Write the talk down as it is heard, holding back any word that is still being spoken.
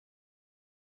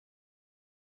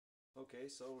Okay,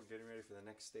 so we're getting ready for the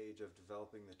next stage of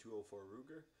developing the 204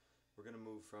 Ruger. We're going to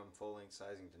move from full length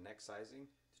sizing to neck sizing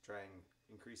to try and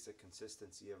increase the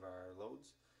consistency of our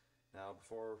loads. Now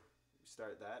before we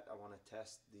start that, I want to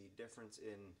test the difference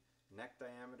in neck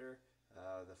diameter,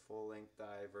 the full length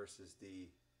die versus the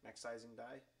neck sizing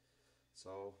die.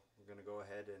 So we're going to go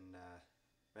ahead and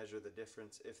measure the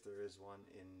difference, if there is one,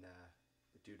 in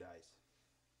the two dies.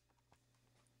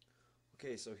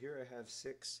 Okay, so here I have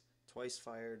 6 twice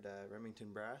fired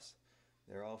Remington brass.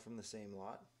 They're all from the same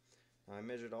lot. Now I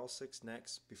measured all 6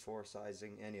 necks before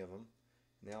sizing any of them,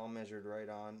 and they all measured right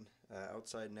on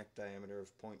outside neck diameter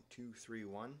of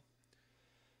 0.231.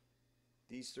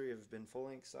 These 3 have been full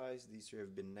length sized, these 3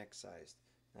 have been neck sized.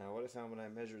 Now what I found when I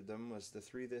measured them was the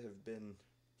 3 that have been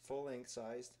full length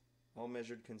sized all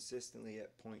measured consistently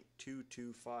at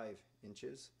 0.225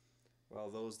 inches, while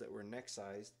those that were neck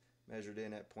sized measured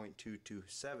in at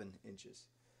 0.227 inches.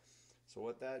 So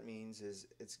what that means is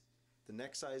the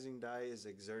neck sizing die is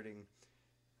exerting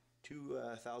 2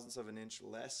 thousandths of an inch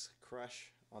less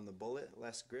crush on the bullet,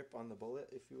 less grip on the bullet,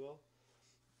 if you will.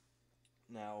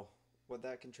 Now what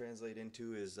that can translate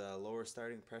into is lower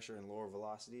starting pressure and lower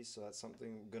velocities, so that's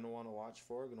something we're going to want to watch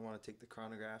for. We're going to want to take the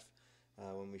chronograph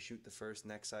when we shoot the first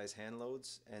neck size hand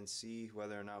loads and see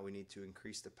whether or not we need to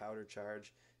increase the powder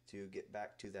charge to get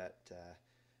back to that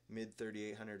mid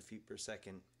 3,800 feet per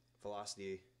second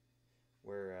velocity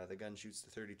where the gun shoots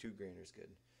the 32 grainers good.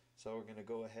 So we're going to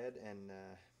go ahead and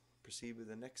proceed with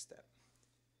the next step.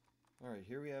 Alright,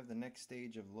 here we have the next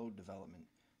stage of load development.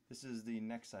 This is the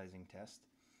neck sizing test.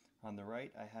 On the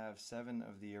right I have 7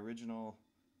 of the original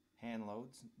hand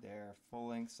loads. They're full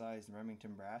length sized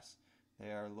Remington brass. They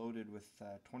are loaded with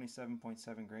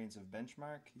 27.7 grains of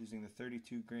Benchmrark using the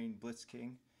 32 grain Blitz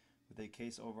King with a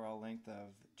case overall length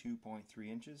of 2.3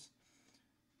 inches.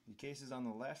 The cases on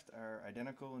the left are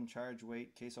identical in charge,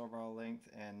 weight, case overall length,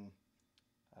 and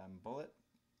bullet.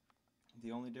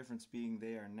 The only difference being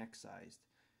they are neck sized.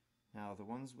 Now the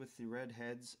ones with the red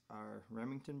heads are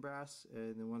Remington brass,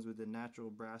 and the ones with the natural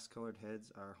brass colored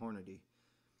heads are Hornady.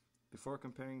 Before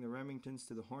comparing the Remingtons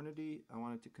to the Hornady, I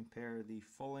wanted to compare the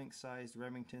full length sized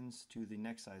Remingtons to the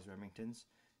neck sized Remingtons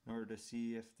in order to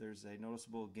see if there's a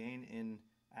noticeable gain in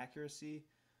accuracy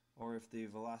or if the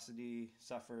velocity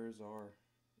suffers or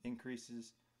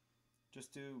increases,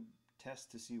 just to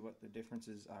test to see what the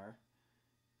differences are.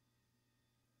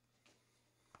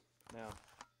 Now,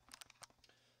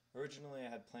 originally I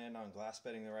had planned on glass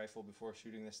bedding the rifle before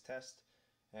shooting this test,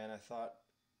 and I thought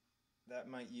that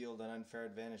might yield an unfair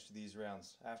advantage to these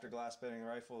rounds. After glass bedding the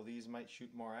rifle, these might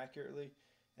shoot more accurately,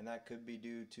 and that could be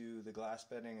due to the glass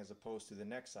bedding as opposed to the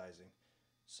neck sizing.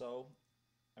 So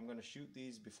I'm going to shoot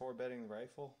these before bedding the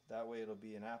rifle. That way it'll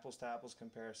be an apples to apples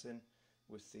comparison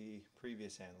with the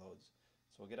previous hand loads.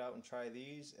 So we'll get out and try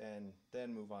these and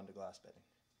then move on to glass bedding.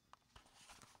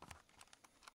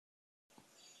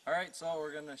 Alright, so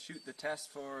we're going to shoot the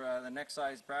test for the neck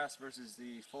size brass versus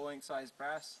the full length size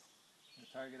brass. The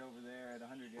target over there at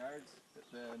 100 yards,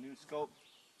 the new scope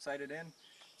sighted in.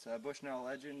 It's a Bushnell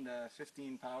Legend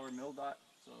 15 power mil dot,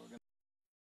 so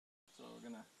we're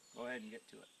gonna go ahead and get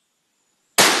to it.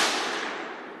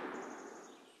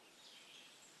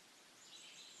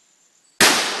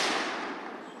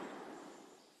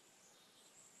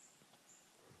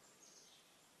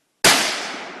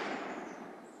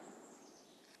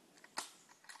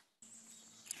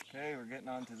 Okay, we're getting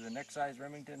on to the neck size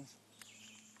Remingtons.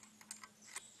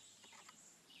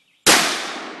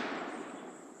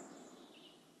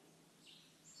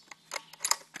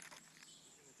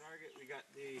 We got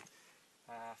the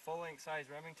full length size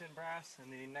Remington brass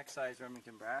and the neck size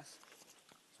Remington brass.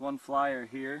 There's one flyer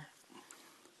here.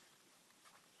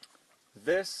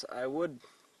 This I would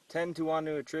tend to want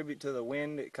to attribute to the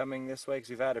wind coming this way because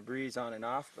we've had a breeze on and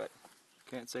off, but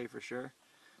can't say for sure.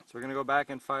 So we're going to go back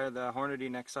and fire the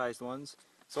Hornady neck sized ones.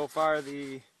 So far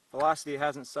the velocity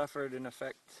hasn't suffered an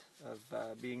effect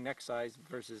of being neck sized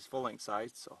versus full length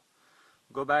sized, so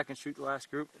we'll go back and shoot the last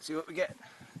group and see what we get.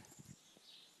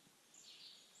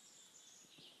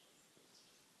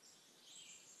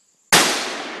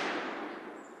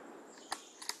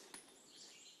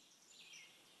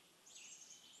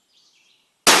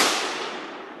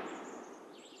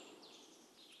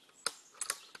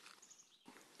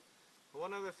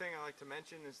 One other thing I like to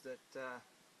mention is that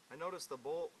I noticed the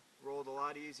bolt rolled a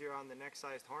lot easier on the neck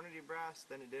sized Hornady brass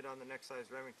than it did on the neck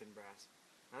sized Remington brass.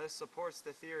 Now this supports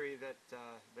the theory that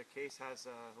the case has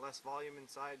less volume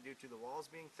inside due to the walls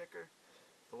being thicker.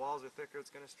 If the walls are thicker,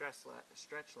 it's going to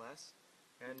stretch less,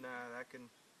 and that can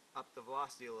up the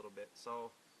velocity a little bit.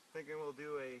 So thinking we'll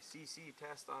do a CC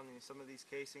test on some of these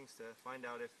casings to find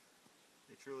out if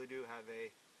they truly do have a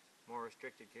more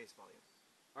restricted case volume.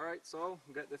 Alright, so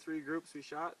we got the 3 groups we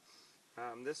shot.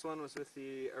 This one was with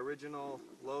the original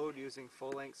load using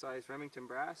full-length size Remington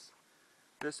brass.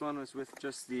 This one was with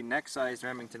just the neck-sized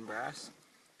Remington brass.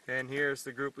 And here's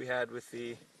the group we had with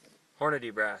the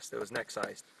Hornady brass that was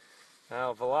neck-sized.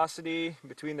 Now, velocity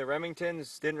between the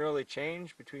Remingtons didn't really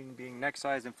change between being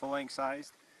neck-sized and full-length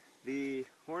sized. The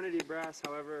Hornady brass,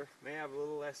 however, may have a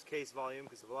little less case volume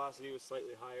because the velocity was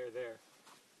slightly higher there.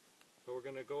 So we're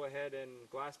going to go ahead and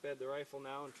glass bed the rifle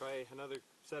now and try another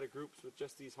set of groups with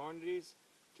just these Hornadys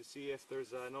to see if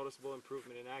there's a noticeable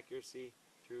improvement in accuracy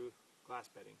through glass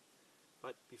bedding.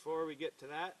 But before we get to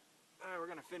that, we're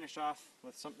going to finish off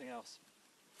with something else.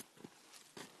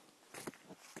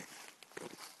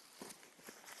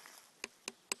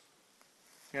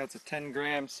 Yeah, it's a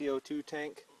 10-gram CO2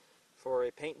 tank for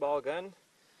a paintball gun,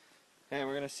 and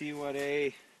we're going to see what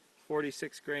a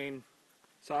 46 grain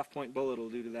soft point bullet will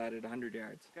do to that at 100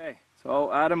 yards. Okay,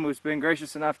 so Adam, who's been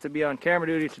gracious enough to be on camera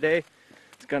duty today,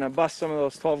 is going to bust some of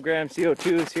those 12-gram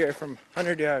CO2s here from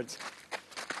 100 yards.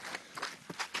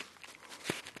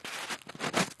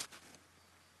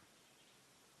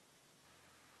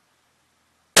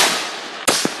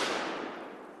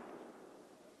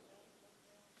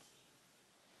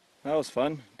 That was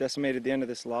fun. Decimated the end of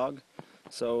this log.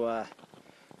 So now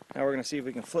we're going to see if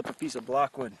we can flip a piece of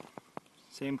blockwood.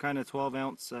 Same kind of 12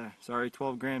 gram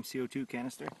CO2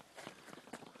 canister.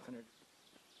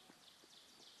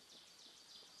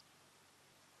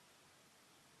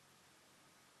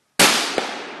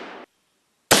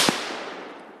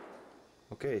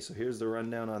 Okay, so here's the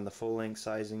rundown on the full length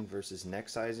sizing versus neck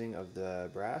sizing of the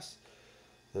brass.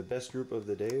 The best group of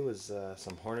the day was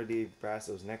some Hornady brass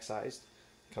that was neck sized,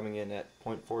 coming in at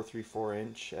 0.434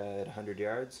 inch at 100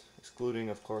 yards, excluding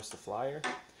of course the flyer.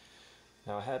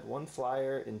 Now I had 1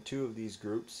 flyer in 2 of these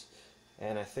groups,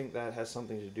 and I think that has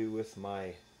something to do with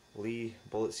my Lee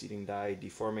bullet seating die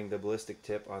deforming the ballistic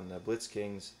tip on the Blitz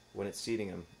Kings when it's seating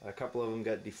them. A couple of them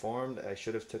got deformed. I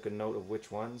should have took a note of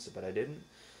which ones, but I didn't.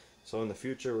 So in the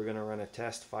future we're going to run a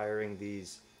test firing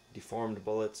these deformed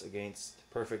bullets against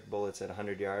perfect bullets at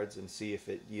 100 yards and see if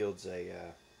it yields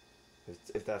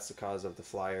if that's the cause of the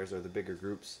flyers or the bigger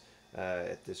groups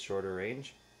at this shorter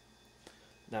range.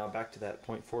 Now back to that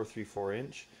 0.434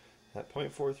 inch. That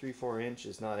 0.434 inch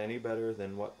is not any better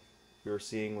than what we were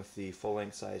seeing with the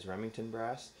full-length size Remington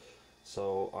brass.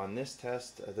 So on this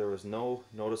test there was no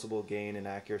noticeable gain in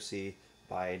accuracy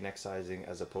by neck sizing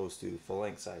as opposed to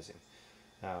full-length sizing.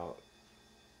 Now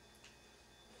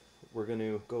we're going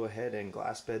to go ahead and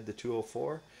glass bed the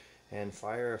 204 and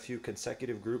fire a few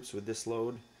consecutive groups with this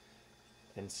load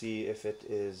and see if it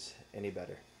is any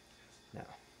better.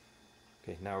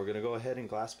 Now we're going to go ahead and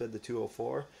glass bed the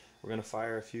 204. We're going to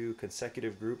fire a few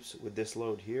consecutive groups with this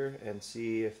load here and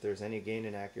see if there's any gain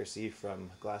in accuracy from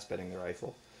glass bedding the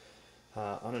rifle.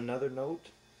 On another note,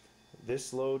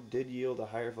 this load did yield a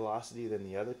higher velocity than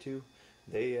the other 2.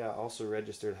 They also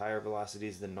registered higher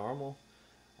velocities than normal.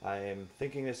 I am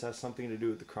thinking this has something to do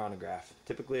with the chronograph.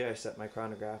 Typically I set my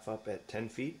chronograph up at 10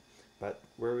 feet, but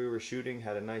where we were shooting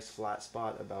had a nice flat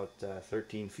spot about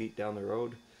 13 feet down the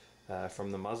road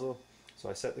from the muzzle. So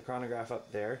I set the chronograph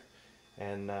up there,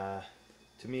 and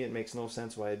to me it makes no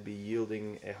sense why I'd be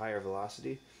yielding a higher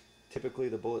velocity. Typically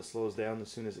the bullet slows down as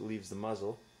soon as it leaves the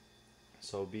muzzle.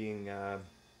 So being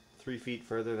 3 feet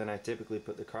further than I typically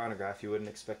put the chronograph, you wouldn't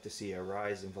expect to see a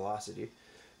rise in velocity.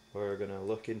 We're going to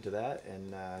look into that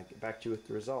and get back to you with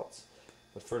the results.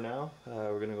 But for now,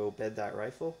 we're going to go bed that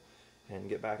rifle and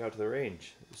get back out to the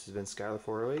range. This has been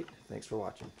Skylar408. Thanks for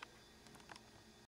watching.